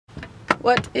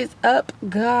What is up,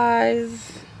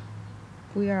 guys?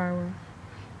 We are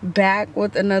back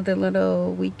with another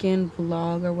little weekend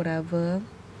vlog or whatever.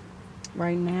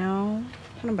 Right now,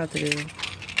 what I'm about to do,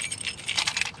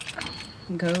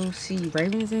 go see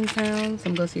Raven's in town, so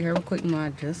I'm gonna see her real quick. I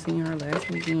just seen her last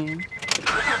weekend.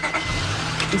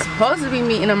 I'm supposed to be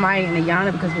meeting Amaya and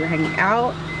Ayana because we're hanging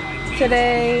out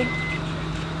today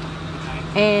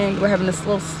and we're having a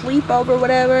little sleepover or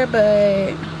whatever,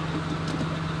 but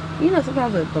you know,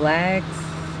 sometimes with blacks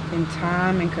and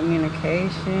time and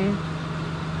communication,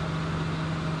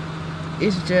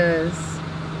 it's just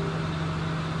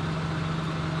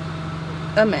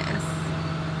a mess.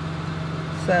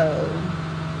 So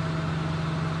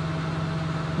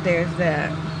there's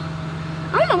that.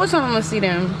 I don't know what time I'm gonna see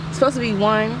them. It's supposed to be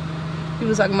 1.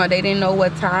 People talking about they didn't know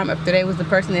what time, if today was the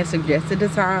person that suggested the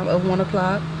time of 1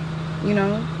 o'clock, you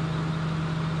know.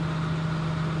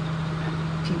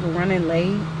 People running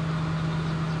late.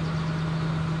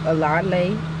 A lot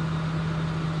late.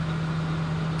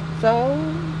 So,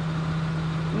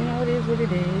 you know, it is what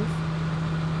it is.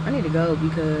 I need to go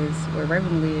because where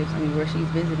Raven lives, I mean where she's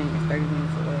visiting, is 30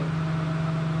 minutes away.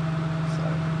 So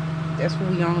that's what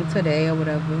we on today or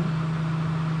whatever.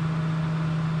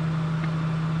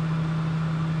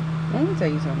 Let me tell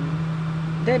you something.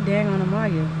 That dang on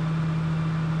Amaya,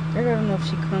 I don't know if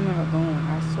she coming or going.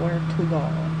 I swear to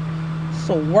God.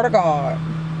 Swear to God.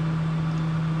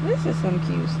 This is some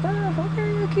cute stuff.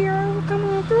 Okay, Akira, come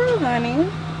on through, honey.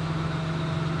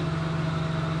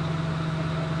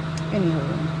 Anywho.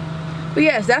 But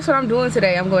yes, that's what I'm doing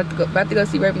today. I'm about to go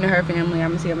see Raven and her family. I'm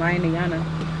going to see Amaya and Ayana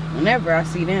whenever I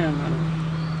see them.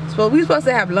 So we're supposed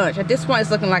to have lunch. At this point,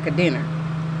 it's looking like a dinner,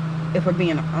 if we're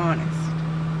being honest.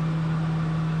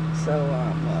 So,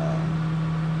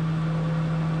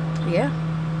 yeah,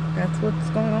 that's what's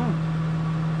going on.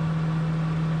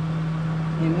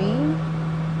 And me,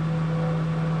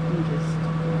 I'm just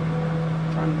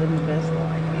trying to live my best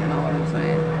life, you know what I'm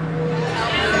saying?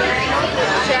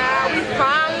 Child, we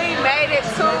finally made it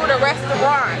to the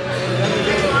restaurant.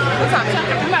 What time is it?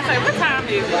 I'm about to say, what time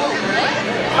is it?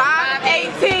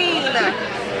 5:18.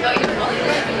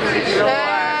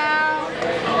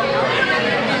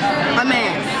 A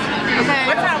mess. Okay.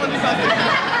 What time was we supposed to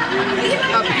come?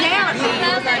 Apparently,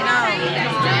 because I know.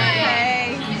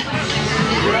 Hey.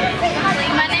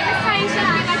 My name is Taisha.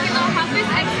 I'm like your little helpers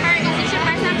expert. Is this your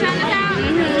first time trying this out?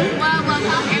 Well,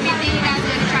 welcome. Everything you guys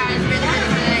are going to try is really,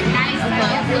 really good. Nice,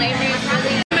 flavor is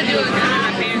really. I'm going to do it with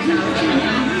my parents' house.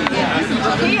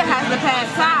 Kia has the pad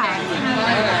thai.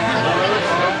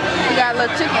 We got a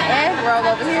little chicken egg roll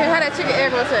over here. How that chicken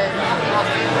egg roll taste?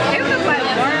 It looks like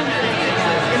worms.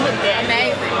 It looks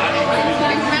amazing.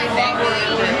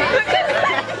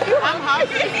 I'm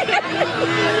hungry.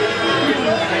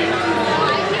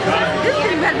 This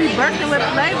thing better be bursting with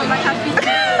flavor like how she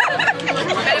said.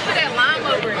 Better put that lime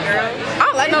over it, girl. I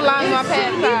don't like no lime in my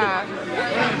pad thai.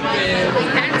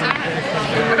 Pad thai.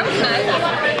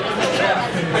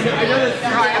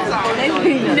 They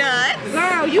be nuts.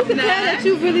 Girl, you can tell that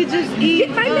you really just eat.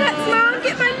 Get my nuts, Mom.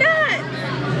 Get my nuts.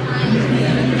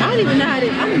 I don't even know how to.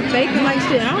 I'm baking like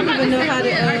shit. I don't even know how to.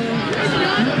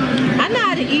 I know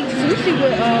how to eat sushi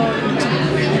with. I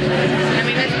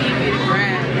mean, that's easy to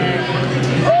grab.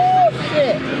 Oh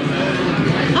shit!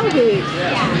 I'm good.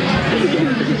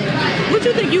 What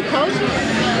you think, you coaching?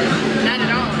 Not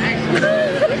at all, actually.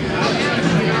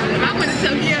 If I went to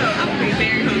Tokyo, I would be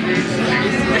very hungry.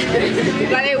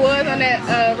 Like it was on that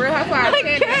Real Housewives.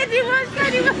 Candy was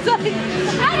like,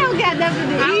 I don't got nothing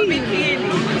to eat. I would be candy.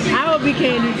 I would be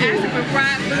candy too. Asking for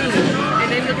fried food,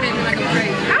 and they looking at me like I'm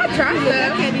crazy. I'll try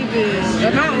stuff. Candy good.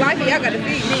 If I don't like it, y'all gotta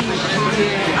feed me.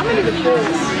 I'm gonna need a food.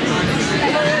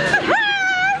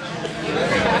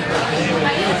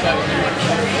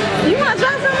 You wanna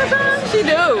try some of time? She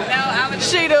do. No, I would.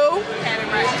 She do.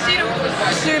 She do.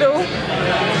 She do.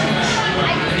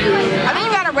 I think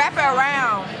you gotta wrap it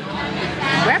around.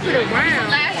 Wrap it around.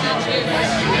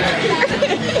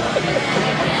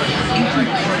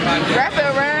 Wrap it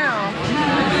around.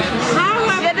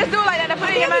 Yeah, just do it like that to put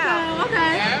it in your mouth.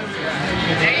 Okay.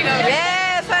 There you go.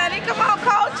 Yes, honey. Come on,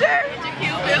 culture. Get your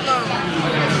Kill Bill on.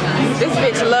 This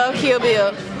bitch love Kill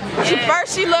Bill.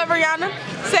 First she love Rihanna.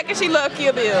 Second she love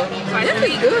Kill Bill. This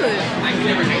is good.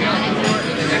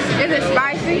 Is it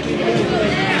spicy?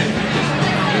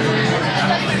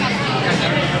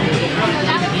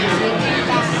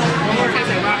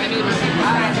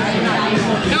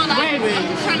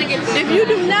 If you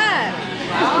do not,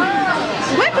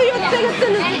 wait till your chicken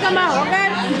tenders come out, okay?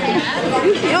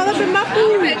 You all up in my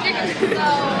food.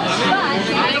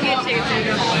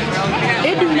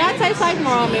 It do not taste like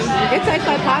ramen. It tastes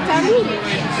like pad thai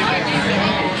noodles.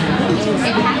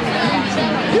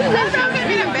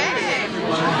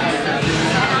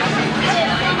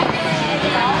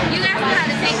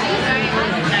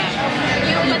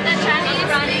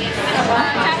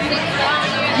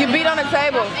 on the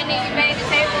table. And then you bang the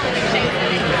table and you shake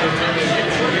it.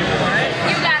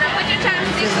 You gotta put your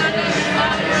chopsticks on it.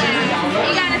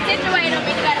 You gotta situate them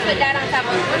and you gotta put that on top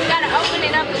of it. You gotta open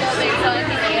it up a little bit so it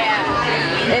can get out.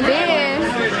 And then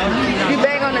you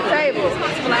bang on the table.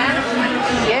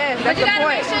 Yes, that's the point. But you gotta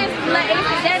make sure it's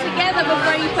dead together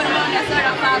before you put them on that so it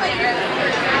don't fall in early.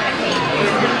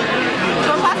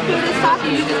 So if I spill this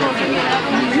coffee, you just gonna give me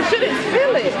another one? You shouldn't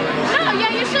spill it. No,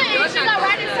 yeah, you should. It should go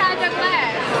right inside your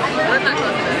glass.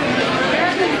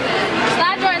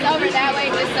 Slide doors over that way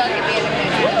just so it can be in the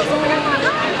picture.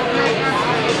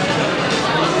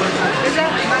 Is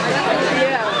that?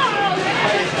 Yeah.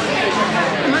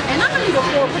 And I'm gonna go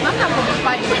forward because I'm not gonna be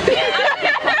fighting.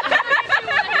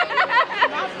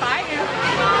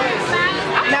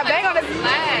 Now bang on the table.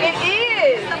 It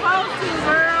is. Supposed to,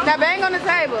 girl. Now bang on the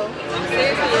table.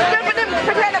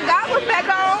 Put the goggles back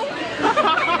on.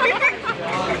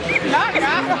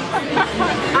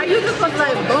 Are you just gonna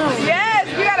like boom? Yes,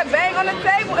 you gotta bang on the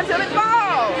table until it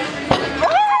falls.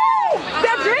 Woo!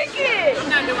 Now drink it. I'm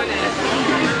not doing that.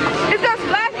 It's gonna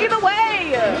splash either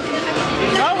way.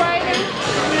 All right.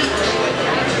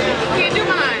 Can't do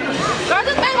mine. Girl,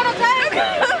 just bang on the table.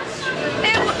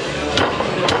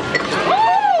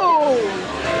 Woo!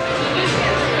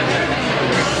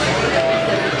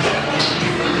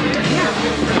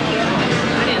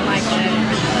 I didn't like that.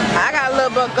 I got a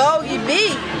little bulgogi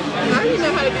beat. How do you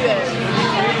know how to do that?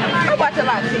 I watch a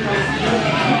lot of TV.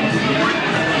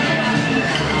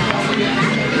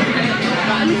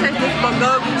 Let me taste this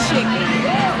bulgogi chicken.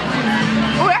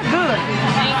 Oh, that's good.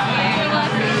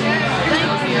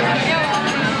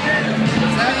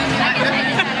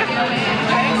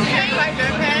 Like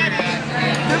that patty.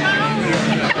 Come on.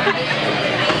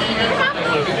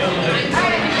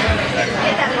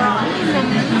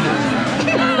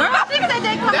 Girl, she said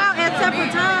they come out at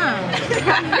separate times.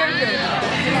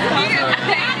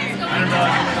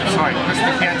 Sorry,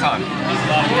 Mr. Canton.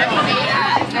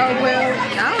 Oh, well,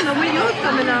 I don't know when yours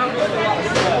coming out.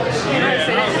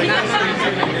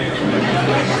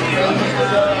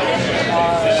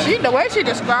 The way she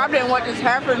described it and what just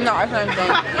happened, no, I can't do it.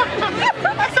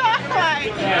 That's all I'm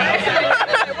like.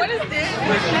 What is this?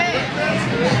 What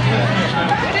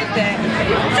is that?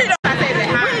 She don't say that.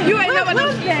 You ain't never What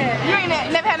was that? You ain't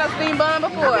never had no steam bun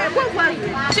before. Okay, what was it?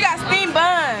 She got steam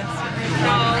buns.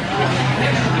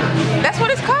 That's what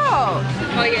it's called.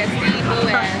 Oh yeah, Steve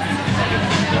Boaz.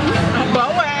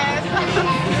 Boaz.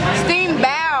 Steam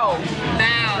bow.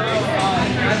 Now.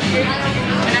 And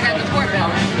I got the pork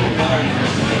belly.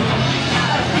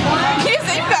 She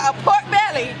said you got a pork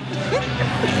belly.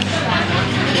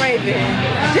 Wait a minute.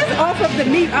 Just off of the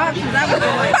meat options, I was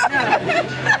like, no.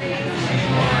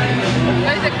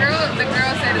 But the girl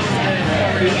said it was good.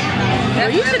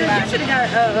 Well, you should have got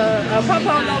a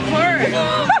Popo Nose curd.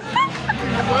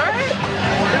 What?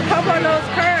 The Popo Nose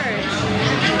curd.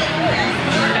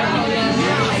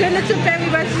 Send it to family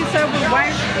recipe served with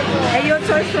rice and your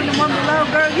choice from the one below,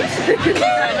 girl. You should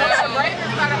have Right?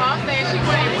 Started off saying she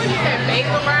wanted, what you said,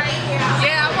 bagel rice?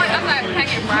 Yeah, I was like, can I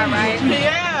get fried rice?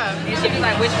 Yeah. And she was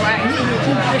like, which rice?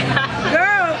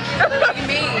 Girl. What do you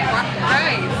mean?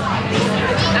 Rice.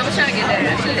 I was trying to get that.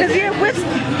 Because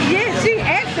she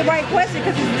asked the right question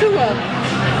because it's two of them.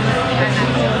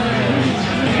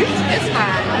 It's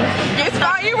fine. It's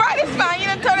fine. You right. It's fine. You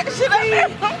done throw that shit up there.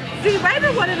 See,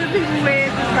 Raven one of the people where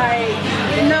it's just like,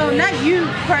 no, not you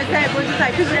per se, but just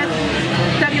like people that's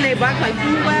stuck in their box like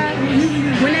food-wise.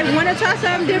 When they want to try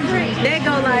something different, they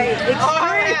go like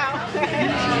extreme.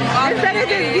 Instead of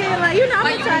just getting like, you know,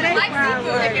 I'm going to try that fried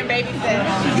rice. Chicken baby said.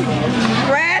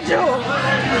 Fragile.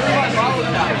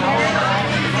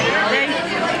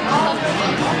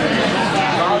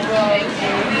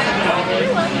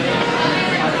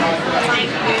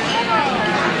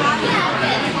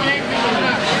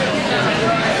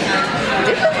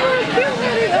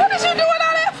 What is you doing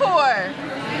all that for?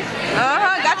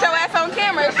 Got your ass on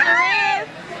camera. It sure is.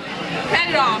 Cut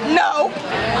it off. No.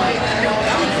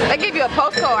 They give you a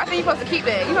postcode. I think you're supposed to keep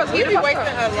that. You're supposed to keep the postcode.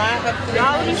 A lot of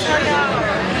y'all. Let me show y'all.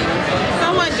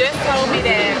 Someone just told me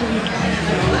that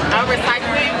our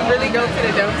recycling really goes to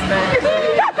the dumpster.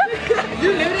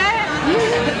 You knew that?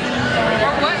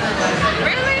 What?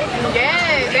 Really?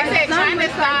 Yeah, they said China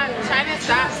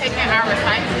stopped taking our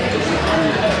recycling.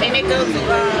 And they go to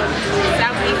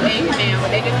Southeast Asia now,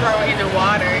 where they just throw it in the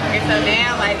water. And so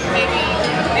now, like, maybe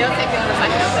they'll take the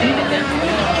recycling and put it in the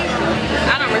dumpster.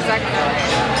 I don't recycle.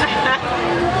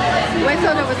 Wait,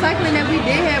 so the recycling that we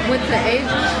did have went to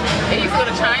Asia? It used to go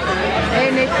to China.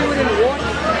 And they threw it in the water?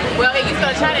 Well, it used to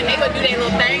go to China and they would do their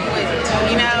little thing with it,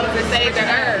 you know, to save the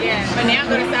earth. Yeah. But now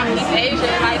go to Southeast Asia,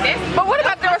 like that's. But what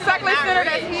about the recycling center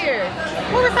that's here.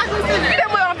 What recycling center? You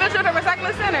done went on a picture of the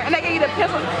recycling center and they gave you the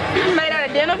pencil made out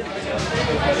of denim?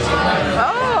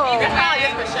 Oh. That's probably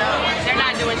just for show. They're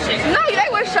not doing shit. No, they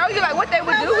would show you like what they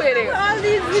would do with it. All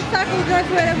these recycled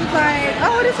drugs where it was like,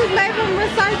 oh, this is made from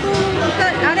recycled.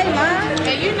 Are they lying?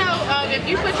 And you know, if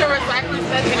you put your recycling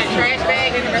stuff in a trash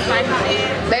bag in the recycling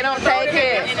bin, They don't take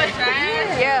it. in the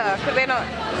trash. Yeah, because they don't.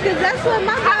 Because that's what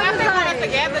my mom I was think want us to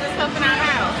like. gather the stuff in our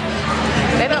house.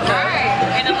 They don't.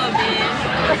 Alright, in a little bin.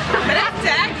 But that's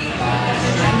tacky.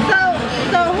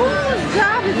 So whose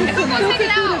job is it to gonna filter take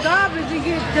it through the out? garbage and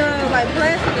get the like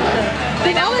plastic and stuff?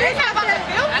 Think all of They this have a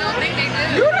filter. I don't think they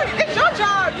do. It's your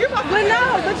job. But no,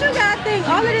 but you gotta think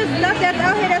all of this stuff that's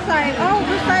out here that's like, oh,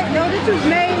 recycle. No, this was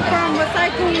made from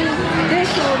recycled this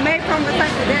or made from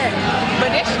recycled that. But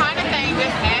this China thing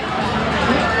just happened.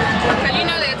 Cause you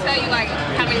know they'll tell you like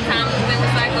how many times it's been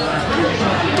recycled.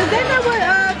 Does they know what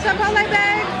Chipotle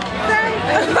bags say?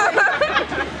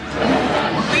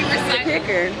 We recycle.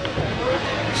 Kicker.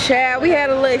 Chad, we had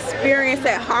a little experience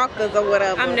at Hawkers or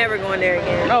whatever. I'm never going there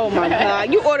again. Oh my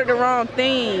God, you ordered the wrong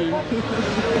thing.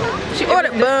 She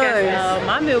ordered buns. No,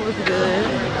 my meal was good.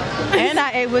 And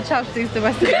I ate with chopsticks the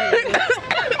rest of the day.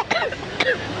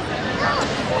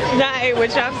 I ate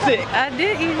with chopsticks. I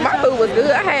did eat. My food was good.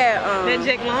 I had That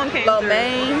Jack Long came lo through.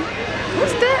 mein.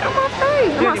 What's that on my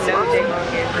face? On my smile?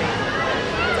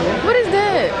 What is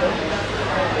that?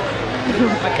 Oh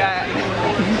my God.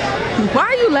 Why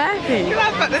are you laughing?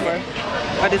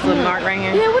 Oh, this little mark right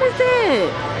here. Yeah, what is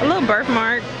that? A little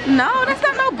birthmark. No, that's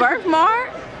not no birthmark.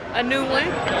 A new one.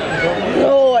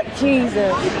 Lord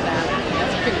Jesus.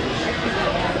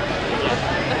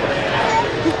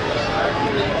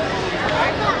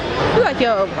 You like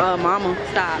your mama.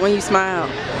 Stop. When you smile.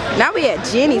 Now we at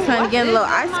Jenny's, honey, getting a little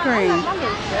ice cream.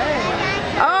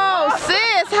 Oh,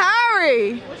 sis,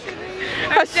 hurry.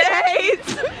 Her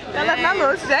shades. I left my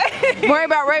little shade. Worry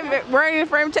about Raven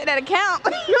for him to take that account.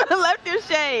 You would have left your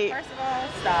shade. First of all,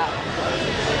 stop.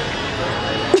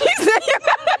 He said you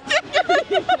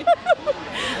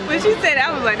When she said that,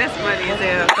 I was like, that's funny as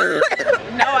hell.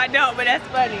 No, I don't, but that's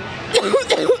funny.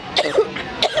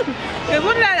 Cause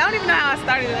what did I don't even know how I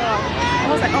started it off.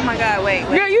 I was like, oh my God, wait.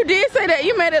 Girl, you did say that.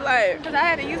 You made it like. Because I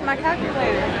had to use my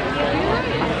calculator.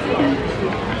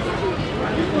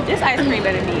 This ice cream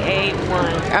better be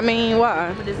A1. I mean,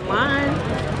 why? With this line.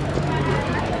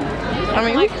 I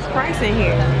mean, Like this price in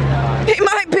here. it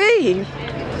might be.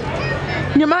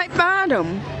 You might find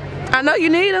them. I know you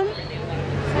need them.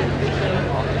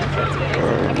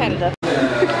 I've had enough.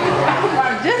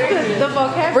 Just the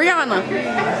vocabulary.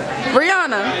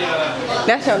 Brianna.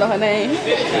 That's y'all know her name.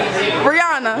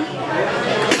 Brianna.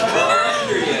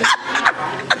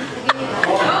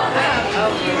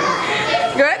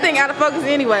 Girl, that thing out of focus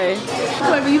anyway.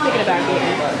 Whatever you thinking about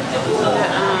getting?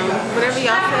 Whatever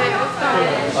y'all say, what's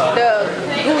called? The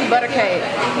gooey butter cake. I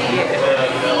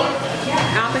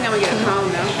don't think I'm gonna get a cone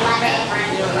though.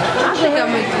 I think I'm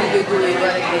gonna do the gooey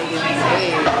butter cake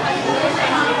instead.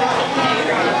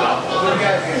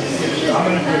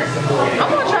 I'm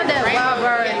gonna try that wild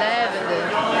berry lavender.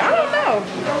 I don't know.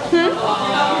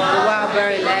 The wild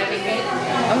berry lavender.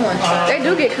 I'm gonna try. They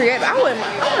do get creative. I want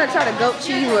to try the goat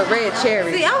cheese with red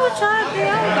cherry. See, I would try it.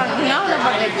 I don't know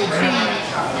about that good cheese.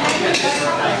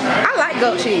 I like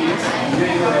goat cheese.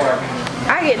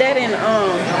 I get that in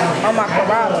on my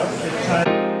Carrabba.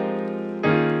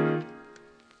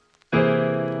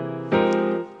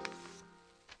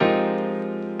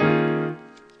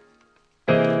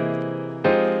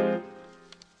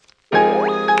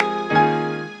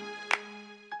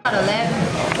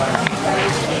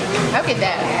 I'll get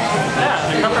that.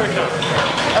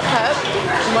 A cup?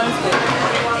 One spoon.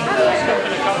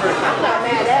 I'm not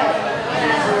mad at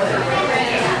that.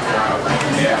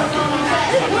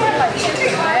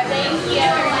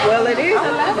 Well, it is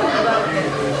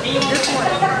 11.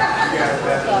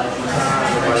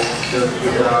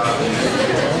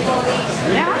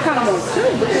 Now I kind of want two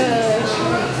because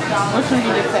which one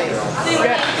you just taste?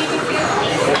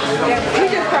 Yeah, we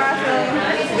just try some.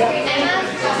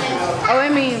 Oh, I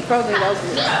mean frozen yogurt.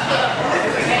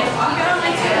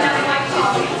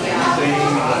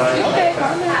 Okay.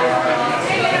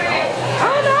 I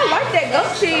don't know, I like that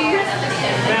goat cheese.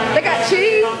 They got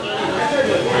cheese.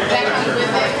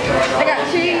 They got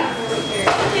cheese.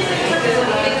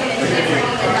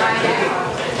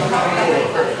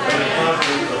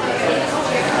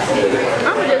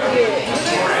 I'm gonna just get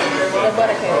the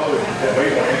butter cake.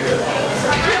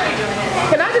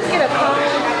 Can I just get a cone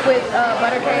with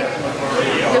butter cake?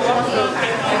 Just one scoop.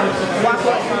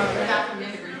 Waffle.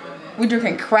 We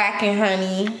drinking Kraken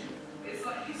honey,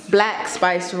 black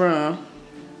spice rum.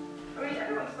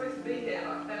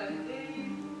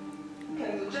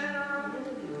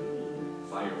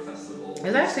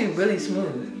 It's actually really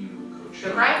smooth. The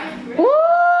cracking? Woo!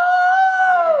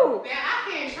 Yeah,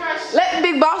 I can't trust you. Let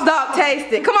Big Boss Dog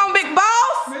taste it. Come on, Big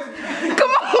Boss.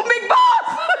 Come on, Big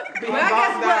Boss. Well, I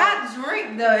guess what I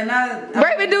drink though, and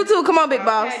Raven do too. Come on, Big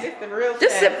Boss. Okay, this the real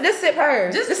Just test. sip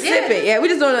hers. Just sip it. Yeah, we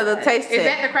just doing a little taste Is test.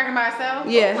 that the cracking by itself?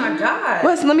 Yeah. oh my god.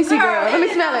 What's? Let me see, girl. Let me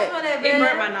smell it. It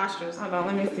burnt my nostrils. Hold on,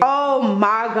 let me see. Oh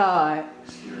my god.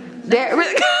 That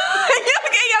really. You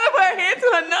gotta put her hand to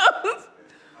her nose.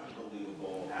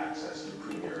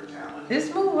 It's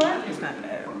smooth, right? It's not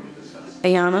bad.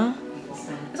 Ayana,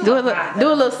 do a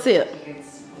little sip. It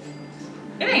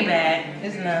ain't bad.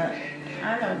 It's not.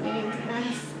 I don't think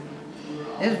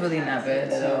It's really not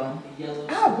bad at all.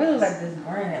 I really like this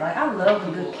brand. Like, I love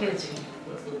a good kitchen.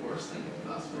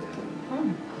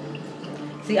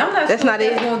 See, I'm not That's sure not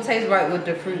if it. it's gonna taste right with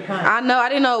the fruit punch. I know. I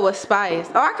didn't know it was spice.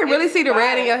 Oh, I can really see the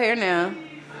red in your hair now.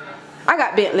 I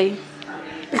got Bentley.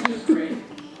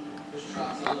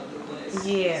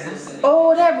 yeah.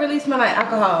 Oh, that really smell like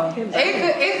alcohol.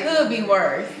 It could be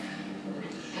worse.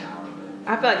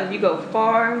 I feel like if you go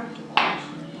far,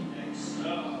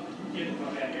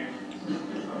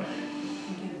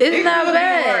 It's not could be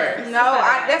bad. worse. No,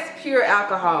 that's pure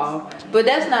alcohol. But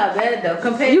that's not bad though.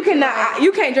 Compared You cannot.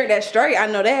 You can't drink that straight. I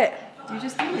know that. you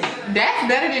just did. that's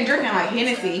better than drinking like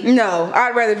Hennessy. No,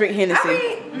 I'd rather drink Hennessy.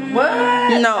 I mean, what?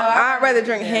 No, I'd rather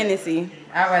drink Hennessy.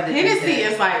 I'd rather drink Hennessy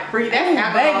that. is like free. That's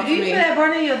alcohol Baby, do to you me. feel that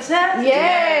burning your chest?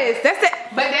 Yes, that's it.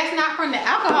 But that's not from the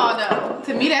alcohol though.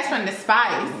 To me, that's from the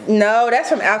spice. No, that's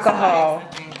from alcohol.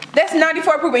 That's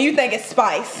 94 proof, and you think it's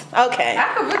spice. Okay.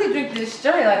 I could really drink this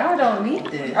straight. Like, I don't need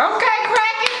this. Okay,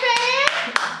 cracking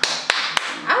fan.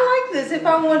 I like this if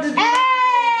I wanted to. Hey,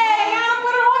 y'all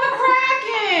put her on the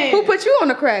cracking. Who put you on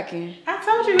the cracking? I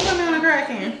told you put me on the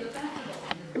cracking.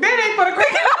 That ain't for the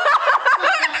cracking.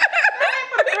 That ain't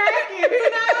for the cracking.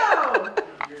 No.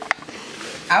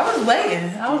 I was waiting.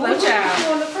 I was like, What y'all? put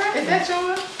you on the crack? Is that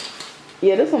yours?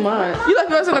 Yeah, this one mine. You left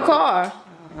yours in the car.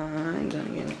 I ain't gonna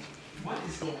get it.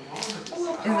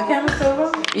 Is the camera still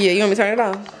on? Yeah, you want me to turn it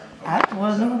off? I don't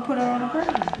want to know who put her on the crack.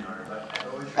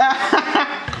 I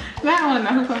don't want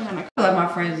to know who put me on the I feel like my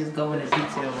friends just go into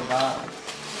detail about it.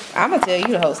 I'm gonna tell you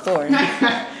the whole story.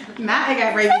 Now they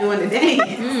got Raven doing the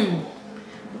dance.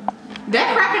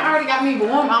 That cracking already got me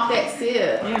warm off that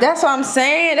sip. That's what I'm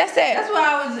saying. That's it. That's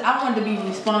why I wanted to be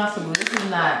responsible. This is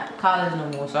not college no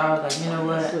more, so I was like, you know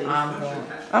what? I'm going.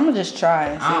 I'm gonna just try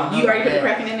it. I don't know You already put the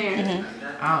about cracking in there? that.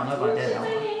 I don't know about that.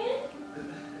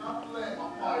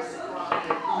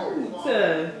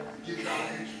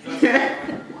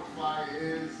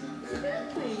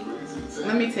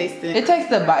 Let me taste it. It takes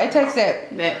the bite. It takes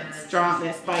that. That strong,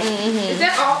 that spice. Is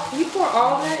that all? You pour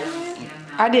all that in there?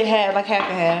 I did half, like half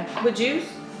and half. With juice?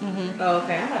 Oh,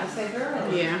 okay. I'm about to say,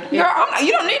 girl. Yeah. Girl, I'm not,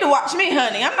 you don't need to watch me,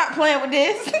 honey. I'm not playing with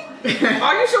this.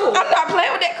 Are you sure? I'm not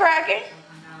playing with that cracking.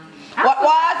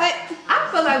 Why is it? I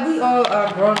feel like we all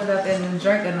are grown enough and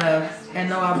drink enough and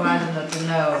know our bodies enough to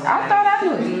know. I thought I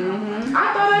knew.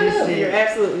 I thought I This knew. shit. You're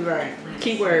absolutely right.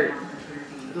 Keyword.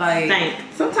 Like, Think.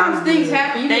 Sometimes things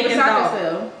happen. You Think need to and stop thought.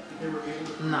 yourself.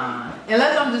 nah.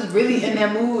 Unless I'm just really in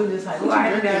that mood and just like,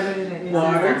 what you drinking?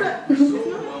 Water.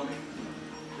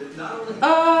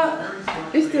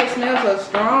 It still smells so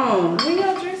strong.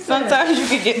 Sometimes you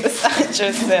can get beside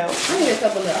yourself. I need a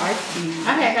couple of ice cubes. I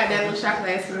had got that little shot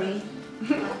glass for me.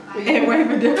 And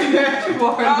Raven did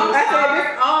water. I said, this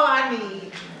all I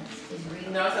need.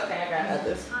 No, it's okay. I got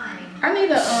others. I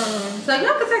need a so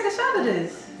y'all can take a shot of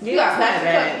this. You got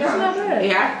plastic cup. That's not bad.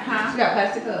 Yeah. You got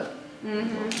plastic cup.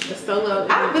 It's so low.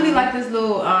 I really like this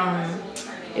little I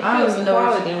don't even know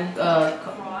what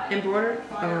embroidered.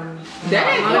 That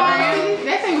ain't quality.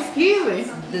 That thing's killing.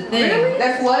 the thing. Really?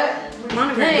 That's what?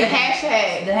 Monogram. The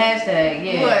hashtag. The hashtag,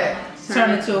 yeah. What? Turn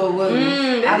into a woman.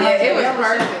 It was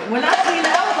perfect. When I seen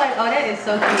it, I was like, oh, that is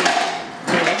so cute.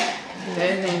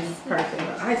 That thing's perfect.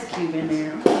 Ice cube in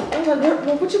there.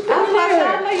 Oh, what you put I in was like, I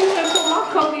there? know you can put my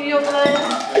coke in your glass.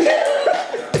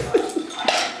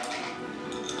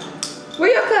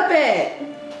 Where your cup at?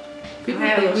 People I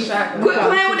had a little shot. Quit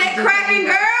playing with that cracking,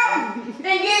 girl.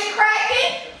 And get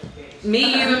cracking. Me,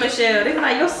 you, and Michelle. They were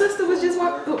like, your sister was just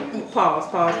walking. Pause.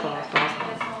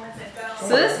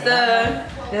 Sister.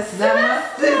 That's not my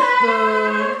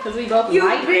sister. Because we both You've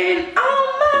like been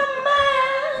on my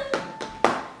mind,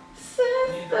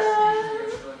 sister.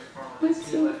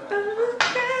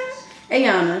 Hey,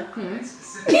 Yana.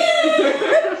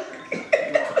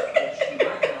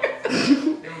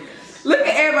 Look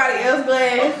at everybody else's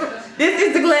glass. This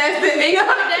is the glass that they got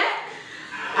that.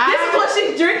 This is what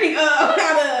she's drinking out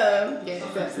of. Yes,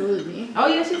 absolutely. Oh,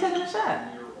 yeah, she's taking a shot.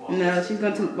 No, she's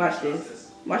gonna watch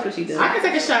this. Watch what she does. I can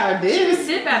take a shot of this. You can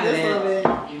sip out of Just a little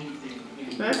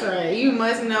bit. That's alright. You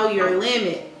must know your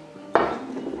limit.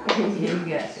 You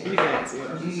got to. You got to.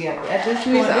 At this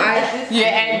point,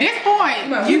 At this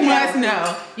point, you must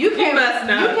know. You must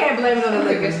know. You can't blame it on the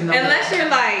liquor. Unless you're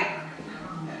like,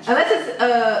 unless it's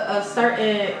a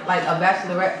certain, like a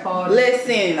bachelorette party.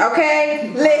 Listen,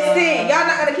 okay? Listen. Y'all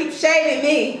not gonna keep shading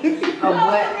me. A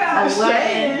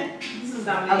wedding.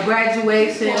 A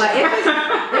graduation. Like if it's not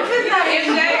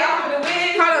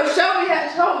hold on, show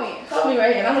me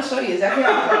right here. I'm gonna show you exactly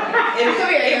how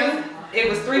it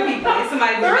was 3 people and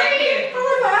somebody was right here.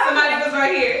 Somebody was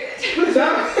right here.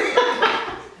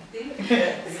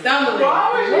 Stumbling.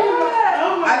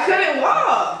 I couldn't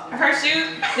walk. Her shoe.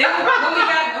 When we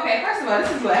got, okay, first of all,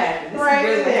 this is what happened. This is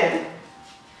really what happened.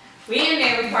 We in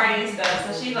there, we partying and stuff.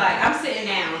 So she's like, I'm sitting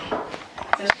down.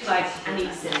 So she's like, I need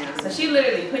to sit down. So she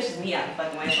literally pushes me out the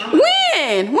fucking way. So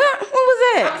When? What was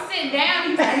that? I'm sitting down.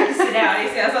 He's like, I need to sit down.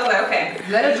 So I was like, okay.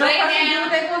 Let her lay down.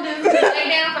 What they gonna do? Lay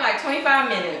down for like 25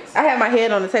 minutes. I had my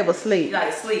head on the table, sleep.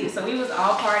 Like sleep. So we was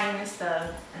all partying and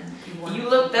stuff. You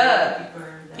looked up,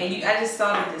 and I just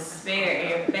saw the despair in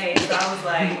your face. So I was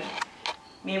like,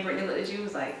 me and Brittany looked at you.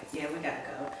 Was like, yeah, we gotta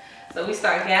go. So we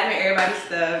started gathering everybody's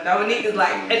stuff. Dominique is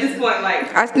like, at this point,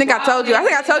 like. I think I told you I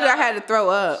had to throw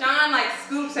up. Sean like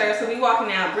scoops her, so we walking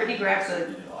out. Brittany grabs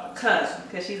a cup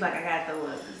because she's like, I gotta throw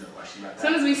up. As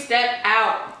soon as we step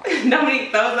out,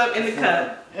 Dominique throws up in the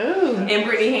cup. Ooh. In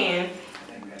Brittany's hand.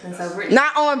 And so Brittany.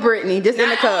 Not on Brittany, just in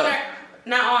the cup.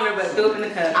 Not on her, but threw up in the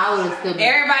cup. I would have still.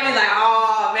 Everybody's like,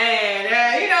 oh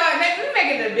man, you know, we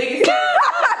making the biggest.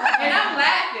 And I'm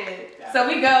laughing. So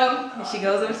we go, and she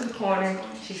goes over to the corner.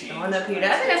 She's throwing up here.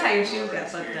 I think that's how your shoes got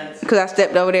fucked up. Because I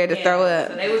stepped over there to throw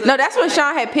up. So no, that's when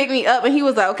Sean had picked me up and he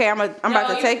was like, okay, I'm about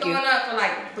to take you. Throwing up for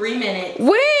like 3 minutes.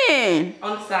 When?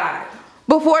 On the side.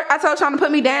 Before I told Sean to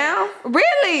put me down?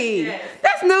 Really? Yes.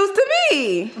 That's news to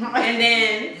me. And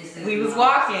then we was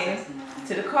walking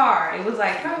to the car. It was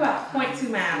like probably about 0.2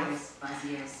 miles.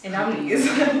 And I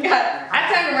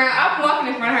turned around. I'm walking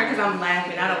in front of her because I'm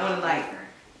laughing. I don't want to like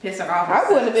piss her off. I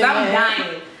wouldn't have been I'm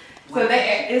dying. So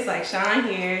it's like Sean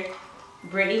here,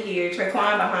 Brittany here,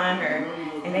 Traquan behind her,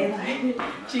 and they like,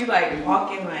 she like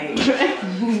walking like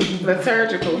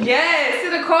liturgical. Yes, to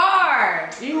the car.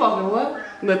 You walking what?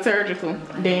 Liturgical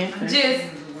dancing. Just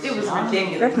it was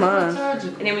ridiculous. That's mine.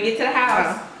 And then we get to the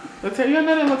house. You don't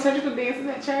know the liturgical dances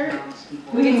at church?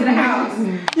 We get to the house. You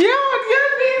don't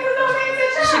dance no dance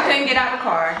at church. She couldn't get out the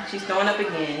car. She's throwing up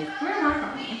again. Where am I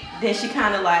from? Then she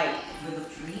kind of like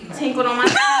tinkled on my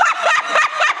side.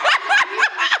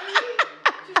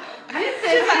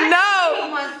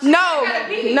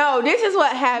 No, this is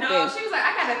what happened. No, she was like,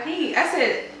 I gotta pee. I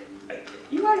said,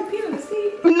 you already peed on the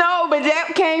seat? No, but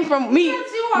that came from me.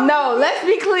 No, let's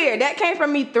be clear. That came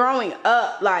from me throwing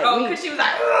up. Like, because she was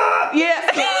like, yeah.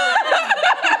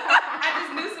 I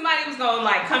just knew somebody was gonna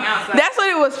like come outside. That's what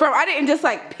it was from. I didn't just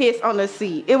like piss on the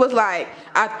seat. It was like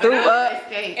I threw up.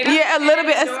 Yeah, a little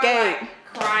bit escape. Like,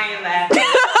 crying, laughing.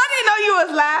 I didn't know you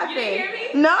was laughing. You didn't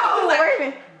hear me? No, wait a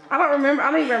minute. I don't remember.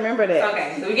 I don't even remember that.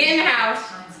 Okay, so we get in the house.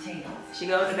 She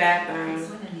goes to the bathroom.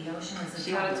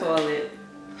 She on the toilet.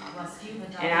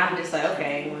 And I'm just like,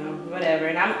 okay, well, whatever.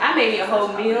 And I made me a whole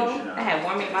meal. I had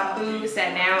warmed up my food,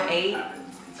 sat down, ate.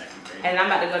 And I'm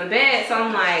about to go to bed. So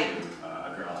I'm like,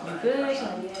 you good? She's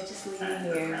like, yeah, just leave me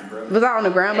here. Was I on the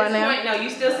ground by now? No, you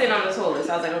still sitting on the toilet.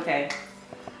 So I was like, okay.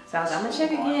 So I was like, I'm gonna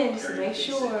check again just to make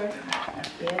sure.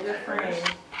 Yeah, good friend.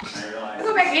 I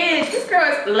go back in. This girl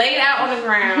is laid out on the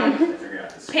ground.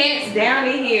 Pants down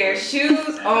in here,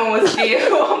 shoes on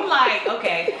still. I'm like,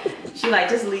 okay. She like,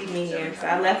 just leave me here. So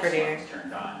I left her there.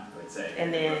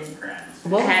 And then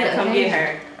I had to come get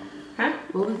her. Huh?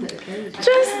 What was it?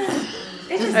 Just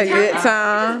a good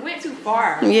time. It just went too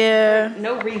far. Yeah.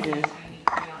 No reason.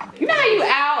 You know how you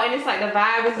out and it's like the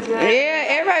vibe was good? Yeah,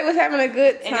 everybody was having a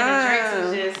good time. And then the drinks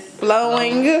was just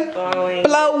flowing.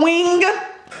 Flowing.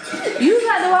 You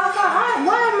got the Wi-Fi.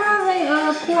 Why am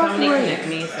I connect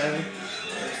me, so.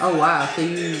 Oh wow, so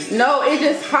you no, it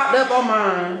just popped up on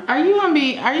mine. Are you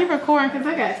recording? Cause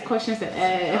I got questions to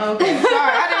ask. Okay.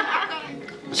 Sorry, I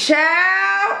didn't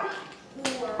Child.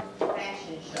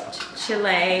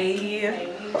 Chile.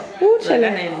 Ooh, Look, I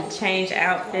didn't change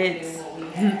outfits.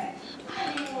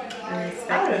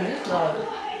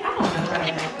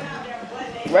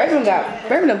 Raven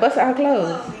done busted our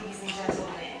clothes.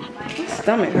 My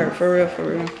stomach hurt for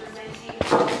real.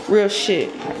 Real shit.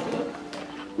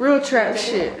 Real trap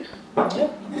shit.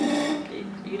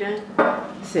 You done?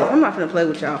 Sis, I'm not gonna play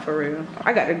with y'all for real.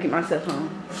 I gotta get myself home.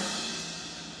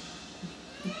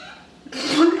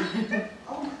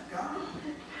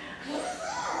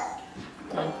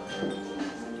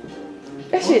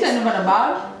 shit. Talking about a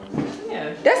bottle?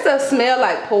 Yeah. That stuff smell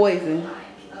like poison.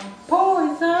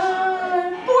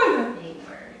 Poison. Poison.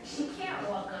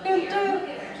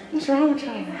 What's wrong with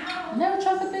y'all? Never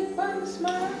trust a big button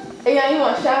smile. Hey, y'all, you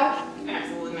want a shot?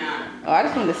 Absolutely not. Oh, I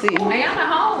just wanted to see. Hey, I'm at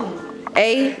home.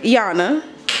 Hey, Yana.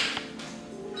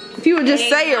 If you would just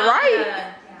say it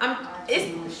right.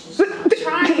 It's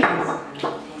trying.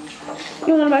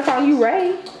 You want nobody calling you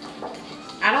Ray?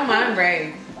 I don't mind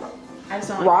Ray. I just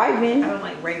don't Ryven. I don't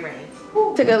like Ray.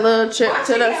 Took a little trip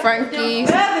to the Frankies.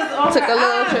 Took a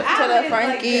little trip to the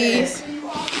Frankies.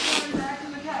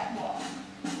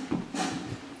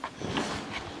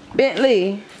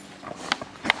 Bentley.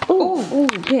 Ooh,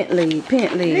 Bentley.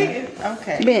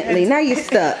 Okay. Bentley. Now you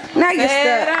stuck. Now you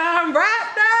stuck. I'm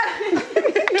wrapped up.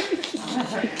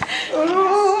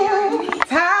 Ooh,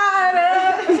 tied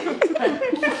up.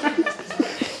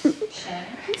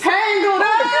 Tangled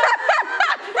up.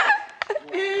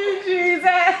 In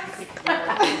Jesus.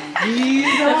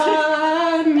 He's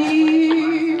on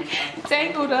me.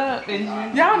 Tangled up.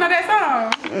 Y'all know that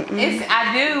song? It's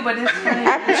I do, but it's funny.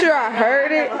 I'm sure I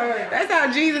heard it. That's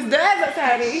how Jesus does it,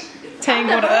 honey.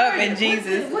 Tangled up in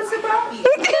Jesus. What's it about?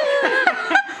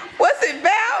 What's it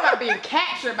about? About being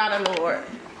captured by the Lord.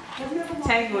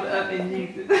 Tangled up in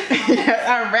Jesus.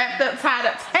 I'm wrapped up, tied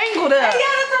up, tangled up.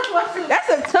 That's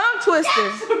a tongue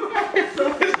twister.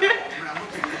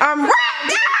 I'm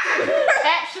wrapped up.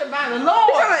 Captured by the You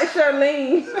Lord. sound like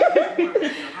Charlene.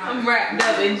 I'm wrapped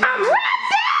up in Jesus. I'm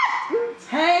wrapped up.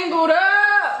 Tangled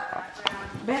up.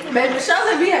 Baby,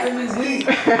 Charlotte be having this week.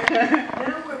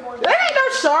 That ain't no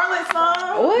Charlotte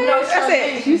song. What? No, That's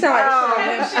it. You sound like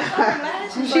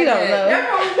Charlene. She don't know.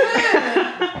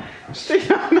 She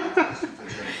don't know.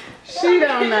 She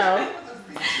don't know.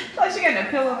 Like she got a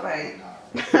pillow fight.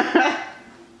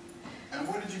 And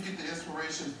where did you get the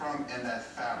inspiration from in that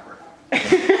fabric?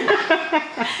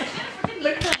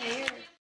 Look